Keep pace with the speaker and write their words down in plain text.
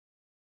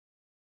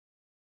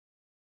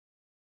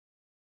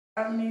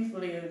I'm Nieve.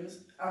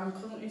 I'm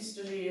currently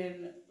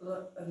studying,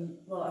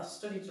 well, I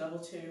studied level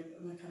 2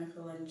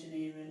 mechanical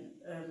engineering.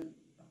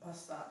 I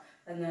passed that,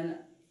 and then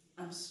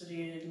I'm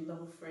studying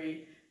level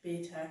 3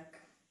 BTEC.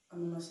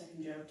 I'm in my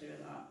second year of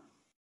doing that.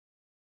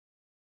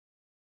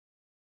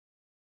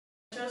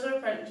 I chose an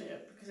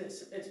apprenticeship because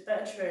it's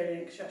better training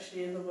because you're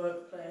actually in the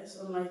workplace.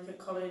 Unlike at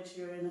college,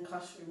 you're in a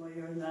classroom where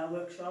you're in their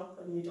workshop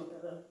and you don't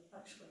get the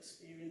actual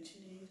experience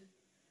you need.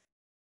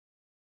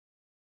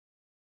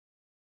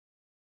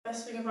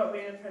 Best thing about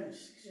being an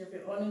apprentice is because you have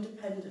your own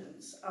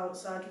independence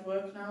outside of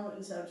work now.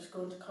 Instead of just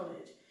going to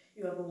college,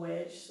 you have a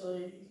wage, so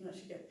you can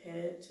actually get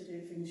paid to do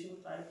things you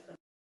would like.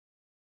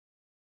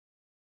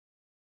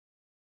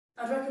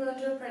 I'd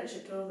recommend an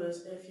apprenticeship to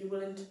others if you're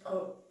willing to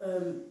put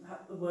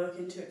the work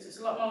into it. 'Cause it's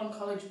a lot more than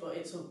college, but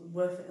it's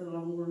worth it in the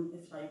long run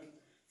if, like,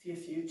 for your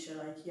future,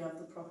 like, you have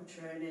the proper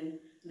training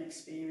and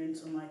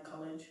experience unlike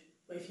college.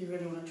 But if you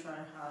really want to try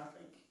hard,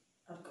 like,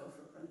 I'd go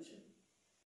for it.